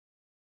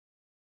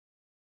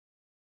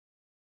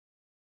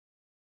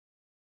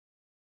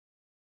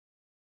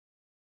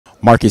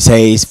Marcus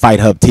Hayes, Fight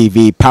Hub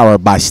TV,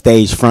 powered by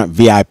Stagefront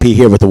VIP,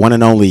 here with the one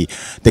and only,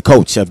 the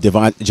coach of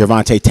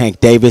Gervonta Tank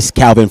Davis,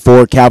 Calvin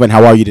Ford. Calvin,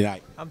 how are you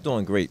tonight? I'm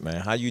doing great,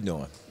 man. How you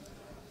doing?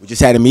 We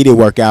just had a media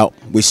workout.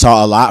 We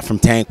saw a lot from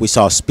Tank. We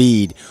saw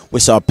speed. We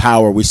saw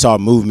power. We saw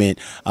movement.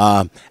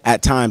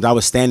 At times, I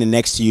was standing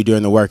next to you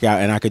during the workout,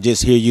 and I could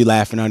just hear you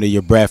laughing under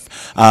your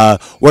breath.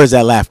 Where does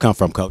that laugh come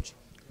from, Coach?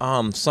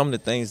 Some of the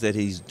things that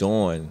he's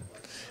doing,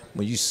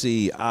 when you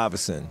see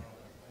Iverson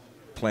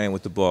playing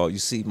with the ball, you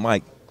see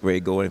Mike Gray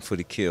going for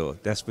the kill.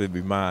 That's what it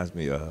reminds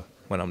me of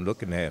when I'm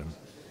looking at him.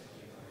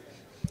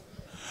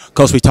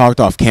 Coach, we talked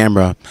off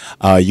camera.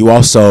 You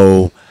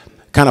also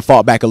kind of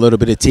fought back a little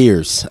bit of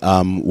tears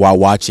while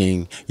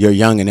watching your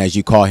youngin', as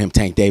you call him,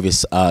 Tank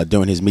Davis,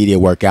 doing his media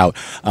workout.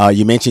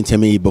 You mentioned to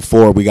me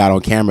before we got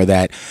on camera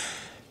that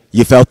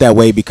you felt that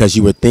way because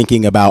you were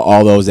thinking about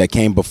all those that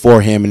came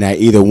before him, and that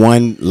either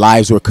one,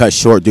 lives were cut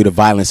short due to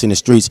violence in the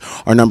streets,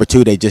 or number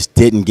two, they just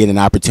didn't get an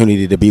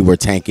opportunity to be where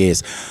Tank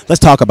is. Let's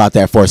talk about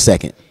that for a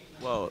second.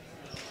 Well,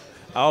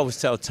 I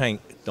always tell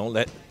Tank, don't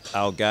let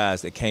our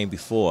guys that came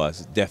before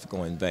us death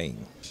go in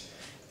vain.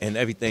 And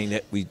everything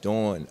that we're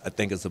doing, I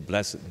think, is a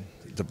blessing,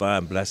 a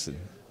divine blessing,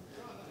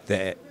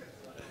 that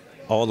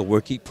all the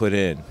work he put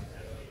in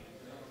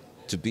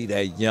to be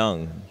that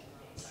young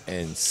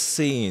and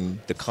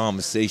seeing the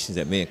conversations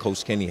that me and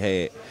Coach Kenny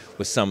had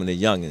with some of the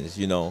youngins,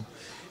 you know,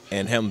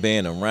 and him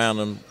being around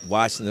them,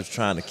 watching them,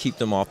 trying to keep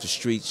them off the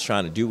streets,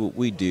 trying to do what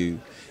we do,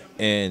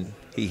 and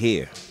he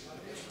here.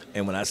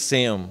 And when I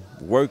see him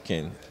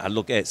working, I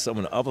look at some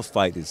of the other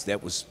fighters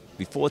that was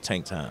before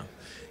Tank time.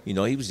 You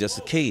know, he was just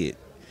a kid.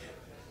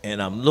 And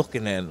I'm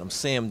looking at him, I'm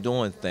seeing him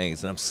doing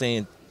things, and I'm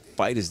seeing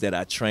fighters that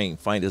I train,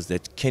 fighters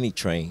that Kenny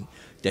trained,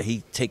 that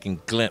he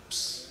taking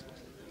glimpse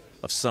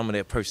of some of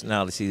their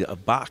personality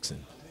of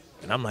boxing.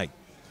 And I'm like,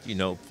 you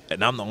know,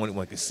 and I'm the only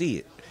one who can see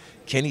it.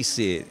 Kenny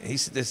said, he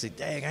said,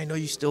 dang, I know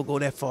you still go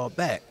that far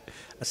back.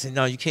 I said,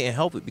 no, you can't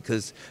help it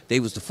because they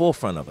was the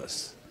forefront of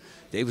us.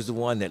 They was the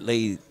one that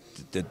laid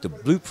the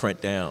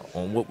blueprint down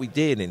on what we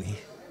did, and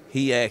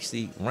he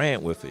actually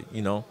ran with it,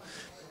 you know.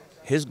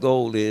 His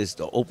goal is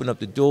to open up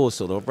the door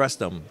so the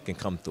rest of them can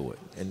come through it,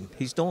 and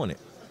he's doing it.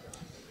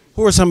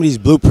 Who are some of these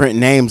blueprint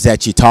names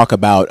that you talk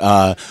about?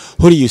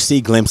 Who do you see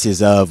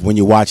glimpses of when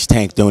you watch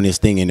Tank doing his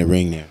thing in the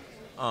ring there?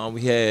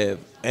 We have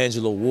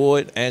Angelo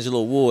Ward.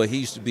 Angelo Ward, he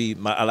used to be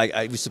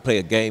I used to play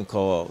a game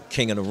called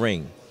King of the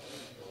Ring.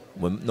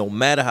 When, no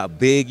matter how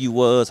big you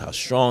was, how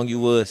strong you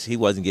was, he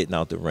wasn't getting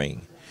out the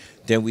ring.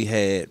 Then we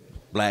had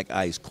Black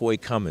Ice, Coy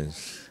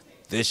Cummins,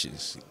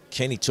 vicious.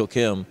 Kenny took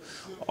him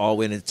all the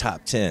way in the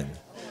top 10.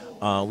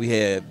 We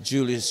had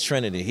Julius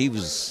Trinity. He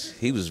was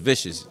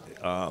vicious.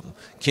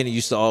 Kenny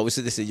used to always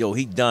say, they said, yo,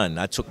 he done.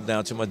 I took him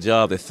down to my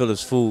job at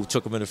Phillips Food,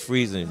 took him in the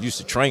freezer and used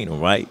to train him,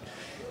 right?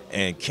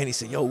 And Kenny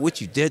said, yo,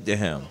 what you did to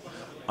him?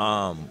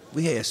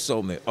 We had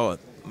so many. Oh,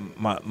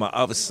 my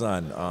other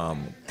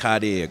son,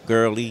 Kadir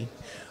Gurley,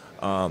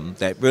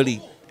 that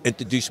really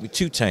introduced me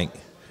to Tank.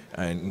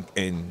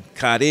 And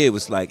Kadir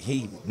was like,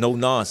 no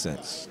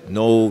nonsense,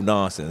 no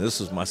nonsense. This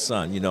was my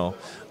son, you know.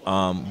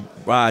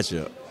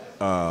 Roger,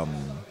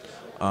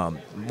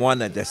 one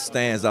that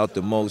stands out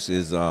the most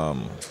is,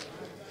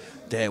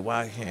 Dad,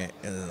 why can't,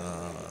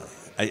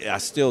 I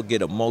still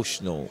get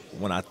emotional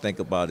when I think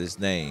about his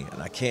name,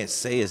 and I can't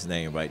say his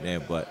name right now,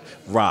 but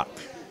Rock.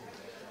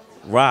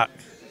 Rock,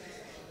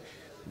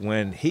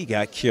 when he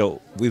got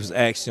killed, we was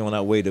actually on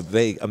our way to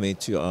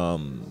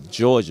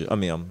Georgia,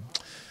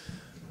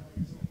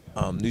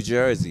 New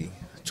Jersey,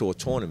 to a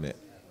tournament.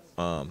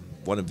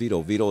 One of Vito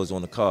was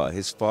on the card.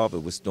 His father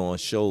was doing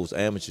shows,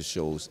 amateur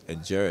shows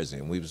in Jersey,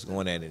 and we was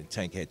going at it, and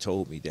Tank had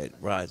told me that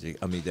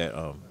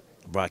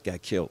Rock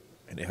got killed,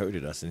 and it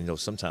hurted us. And, you know,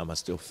 sometimes I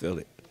still feel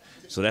it.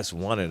 So that's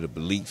one of the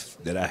beliefs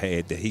that I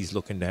had, that he's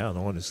looking down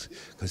on us,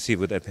 because he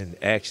would have been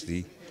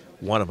actually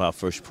one of our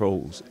first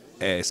pros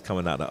as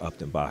coming out of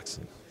Upton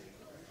boxing.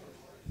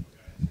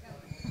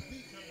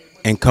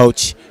 And,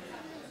 Coach,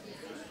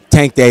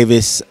 Tank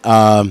Davis,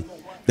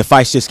 the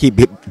fights just keep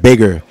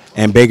bigger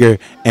and bigger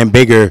and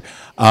bigger.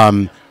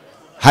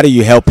 How do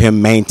you help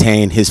him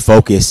maintain his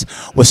focus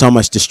with so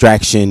much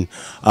distraction,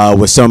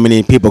 with so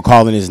many people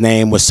calling his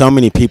name, with so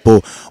many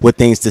people with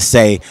things to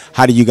say?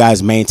 How do you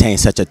guys maintain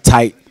such a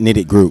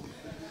tight-knitted group?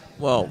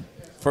 Well,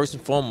 first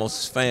and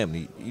foremost, his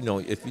family. You know,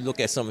 if you look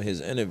at some of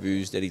his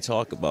interviews that he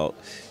talked about,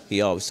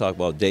 he always talked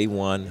about day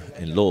one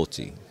and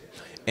loyalty.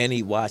 And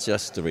he watch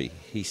us three.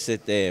 He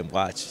sit there and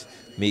watch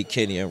me,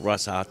 Kenny, and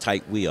Russ, how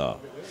tight we are.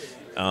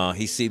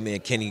 He see me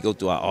and Kenny go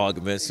through our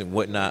arguments and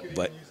whatnot,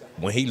 but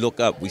when he look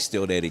up, we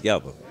still there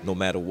together, no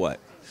matter what.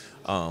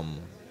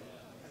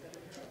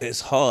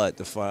 It's hard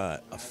to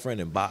find a friend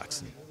in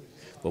boxing,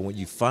 but when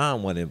you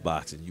find one in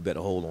boxing, you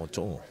better hold on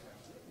to him.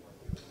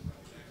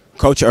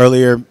 Coach,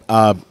 earlier,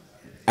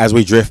 as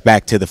we drift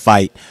back to the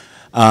fight,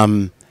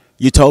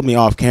 you told me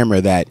off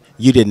camera that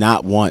you did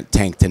not want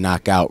Tank to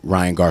knock out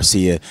Ryan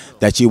Garcia,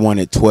 that you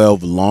wanted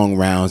 12 long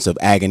rounds of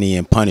agony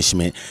and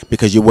punishment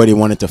because you really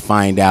wanted to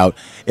find out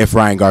if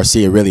Ryan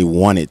Garcia really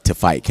wanted to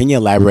fight. Can you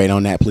elaborate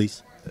on that,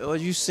 please? Well,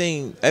 you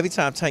seen every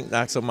time Tank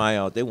knocks somebody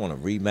out, they want a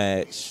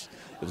rematch.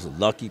 It was a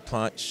lucky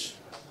punch.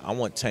 I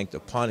want Tank to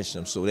punish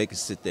them so they can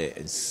sit there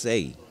and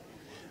say,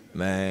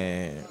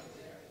 man,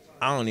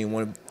 I don't even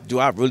want to. Do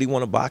I really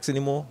want to box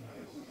anymore?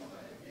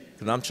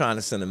 Because I'm trying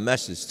to send a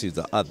message to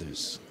the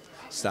others.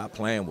 Stop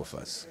playing with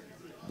us.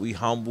 We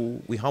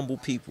humble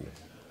people.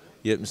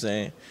 You know what I'm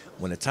saying?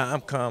 When the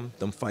time comes,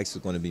 them fights are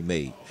going to be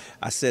made.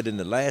 I said in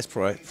the last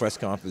press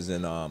conference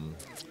in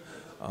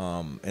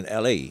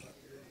L.A.,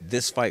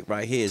 this fight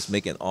right here is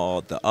making all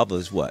the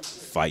others what?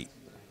 Fight.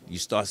 You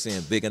start seeing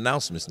big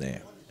announcements now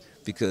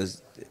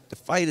because the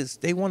fighters,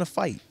 they want to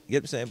fight. You know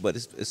what I'm saying? But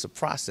it's a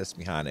process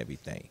behind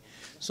everything.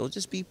 So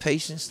just be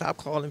patient. Stop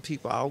calling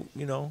people out,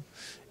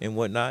 and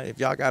whatnot.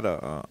 If y'all got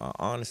a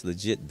honest,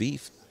 legit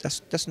beef,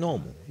 that's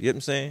normal. You know what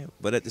I'm saying?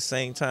 But at the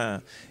same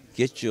time,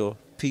 get your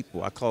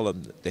people, I call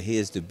them the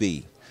heads to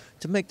be,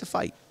 to make the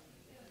fight.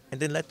 And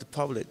then let the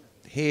public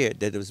hear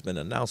that there's been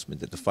an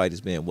announcement that the fight is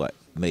being what?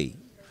 Made.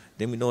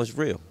 Then we know it's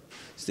real.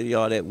 Instead of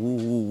all that woo,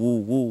 woo, woo,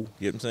 woo, you know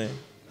what I'm saying?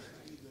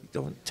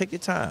 Don't take your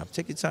time.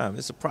 Take your time.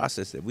 It's a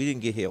process that we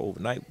didn't get here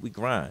overnight. We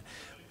grind.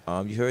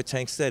 You heard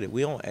Tank said it.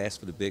 We don't ask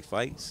for the big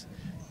fights.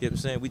 You know what I'm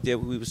saying? We did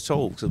what we was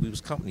told because we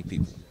was company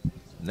people.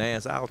 Now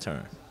it's our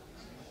turn,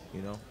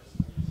 you know?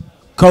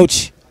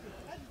 Coach,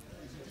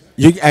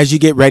 as you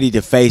get ready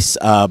to face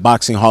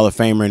boxing Hall of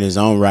Famer in his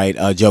own right,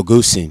 Joe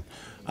Goosen,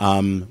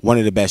 one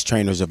of the best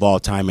trainers of all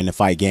time in the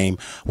fight game,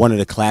 one of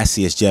the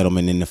classiest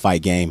gentlemen in the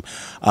fight game.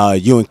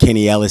 You and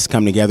Kenny Ellis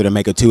come together to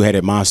make a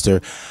two-headed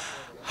monster.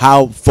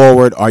 How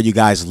forward are you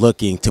guys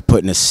looking to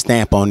putting a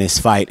stamp on this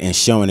fight and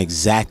showing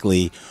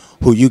exactly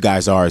who you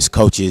guys are as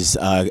coaches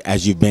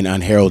as you've been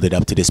unheralded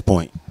up to this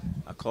point?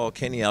 I call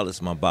Kenny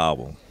Ellis my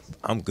Bible.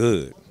 I'm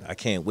good. I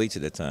can't wait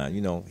till the time.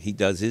 He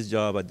does his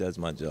job, I does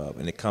my job,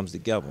 and it comes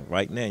together.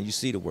 Right now, you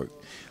see the work.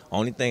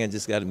 Only thing I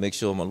just got to make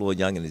sure my little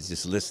youngin' is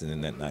just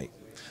listening that night.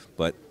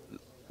 But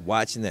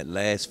watching that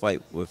last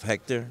fight with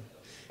Hector,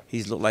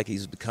 he's looked like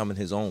he's becoming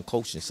his own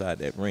coach inside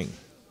that ring.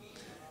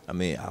 I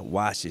mean, I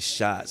watched his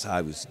shots,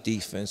 how his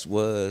defense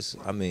was.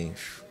 I mean,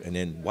 and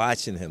then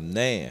watching him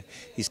now,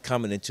 he's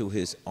coming into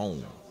his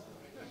own.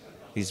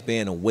 He's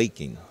being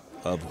awakened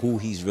of who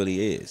he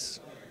really is.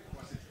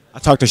 I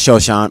talked to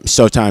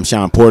Showtime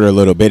Sean Porter a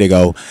little bit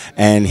ago,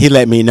 and he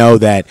let me know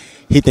that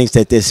he thinks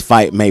that this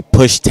fight may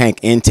push Tank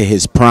into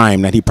his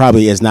prime, that he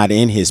probably is not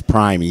in his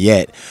prime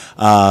yet.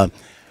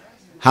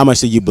 How much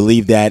do you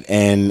believe that,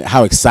 and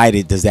how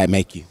excited does that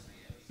make you?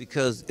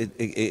 Because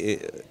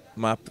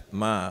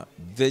my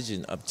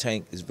vision of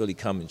Tank is really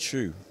coming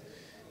true.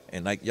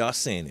 And like y'all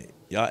seeing it.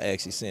 Y'all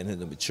actually seeing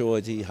the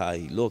maturity, how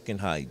he looking,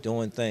 how he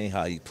doing things,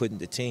 how he putting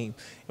the team.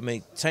 I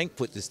mean, Tank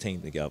put this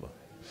team together.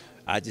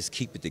 I just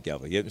keep it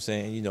together. You know what I'm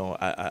saying?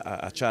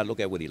 I try to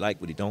look at what he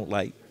like, what he don't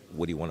like,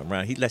 what he want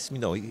around. He lets me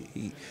know.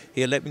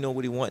 He'll let me know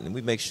what he want, and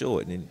we make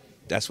sure. And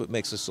that's what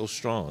makes us so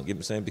strong. You know what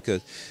I'm saying?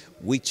 Because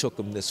we took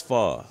him this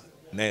far.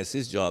 Now it's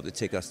his job to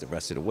take us the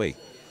rest of the way.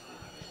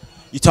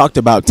 You talked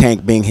about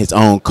Tank being his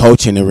own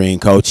coach in the ring,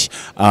 Coach.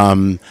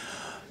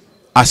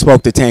 I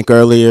spoke to Tank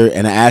earlier,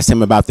 and I asked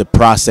him about the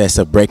process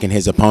of breaking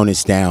his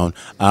opponents down.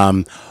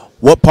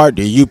 What part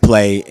do you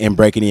play in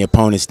breaking the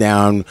opponents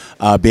down,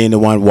 being the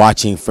one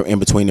watching from in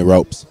between the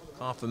ropes?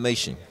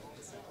 Confirmation.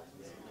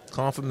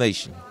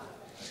 Confirmation.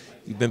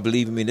 You've been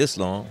believing me this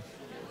long.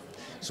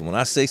 So when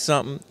I say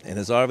something and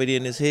it's already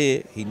in his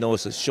head, he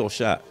knows it's a sure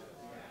shot.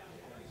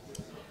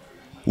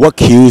 What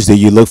cues do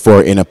you look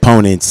for in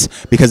opponents?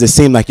 Because it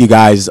seems like you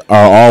guys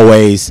are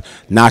always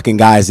knocking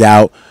guys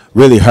out,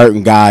 really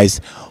hurting guys.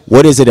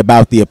 What is it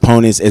about the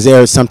opponents? Is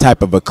there some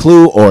type of a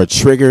clue or a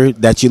trigger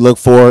that you look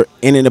for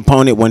in an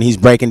opponent when he's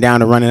breaking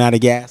down and running out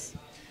of gas?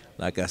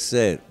 Like I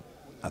said,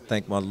 I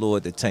thank my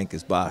Lord that Tank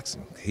is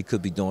boxing. He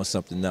could be doing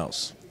something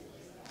else.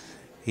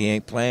 He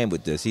ain't playing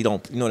with this. He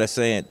don't, that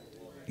saying,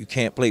 you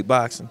can't play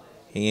boxing?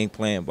 He ain't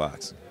playing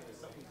boxing.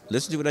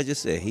 Listen to what I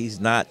just said. He's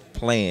not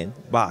playing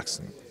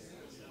boxing.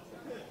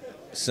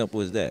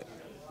 Simple as that.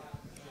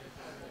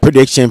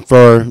 Prediction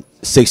for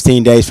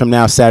 16 days from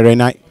now, Saturday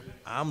night?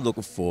 I'm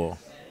looking for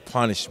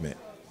punishment.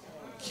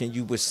 Can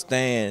you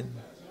withstand?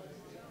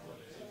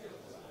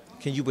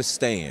 Can you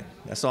withstand?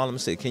 That's all I'm going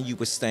to say. Can you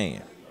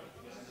withstand?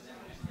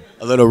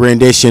 A little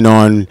rendition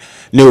on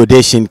New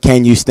Edition,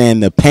 Can You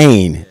Stand the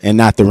Pain and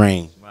Not the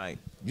Rain? Right.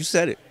 You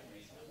said it.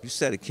 You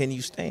said it. Can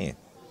you stand?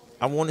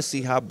 I want to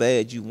see how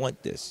bad you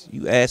want this.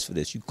 You asked for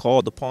this. You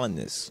called upon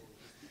this.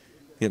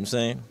 You know what I'm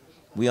saying?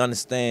 We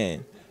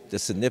understand the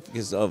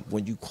significance of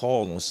when you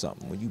call on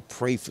something, when you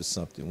pray for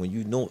something, when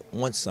you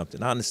want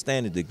something. I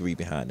understand the degree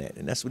behind that,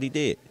 and that's what he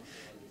did.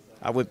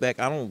 I went back.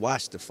 I don't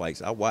watch the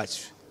fights. I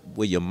watch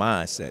where your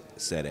mindset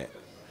set at.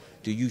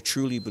 Do you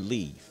truly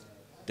believe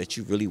that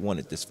you really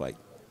wanted this fight?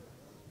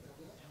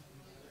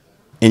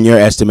 In your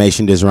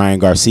estimation, does Ryan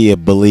Garcia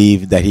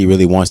believe that he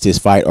really wants this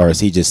fight, or is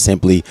he just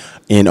simply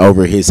in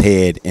over his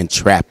head and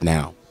trapped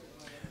now?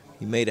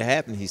 He made it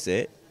happen, he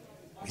said.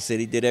 He said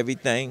he did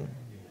everything.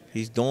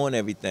 He's doing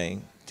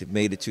everything to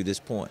made it to this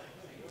point.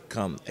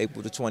 Come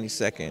April the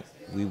 22nd,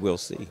 we will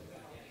see.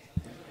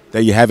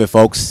 There you have it,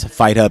 folks.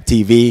 Fight Hub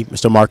TV,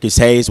 Mr. Marcus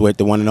Hayes with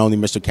the one and only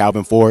Mr.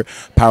 Calvin Ford,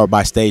 powered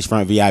by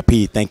Stagefront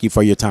VIP. Thank you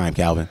for your time,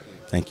 Calvin.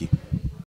 Thank you.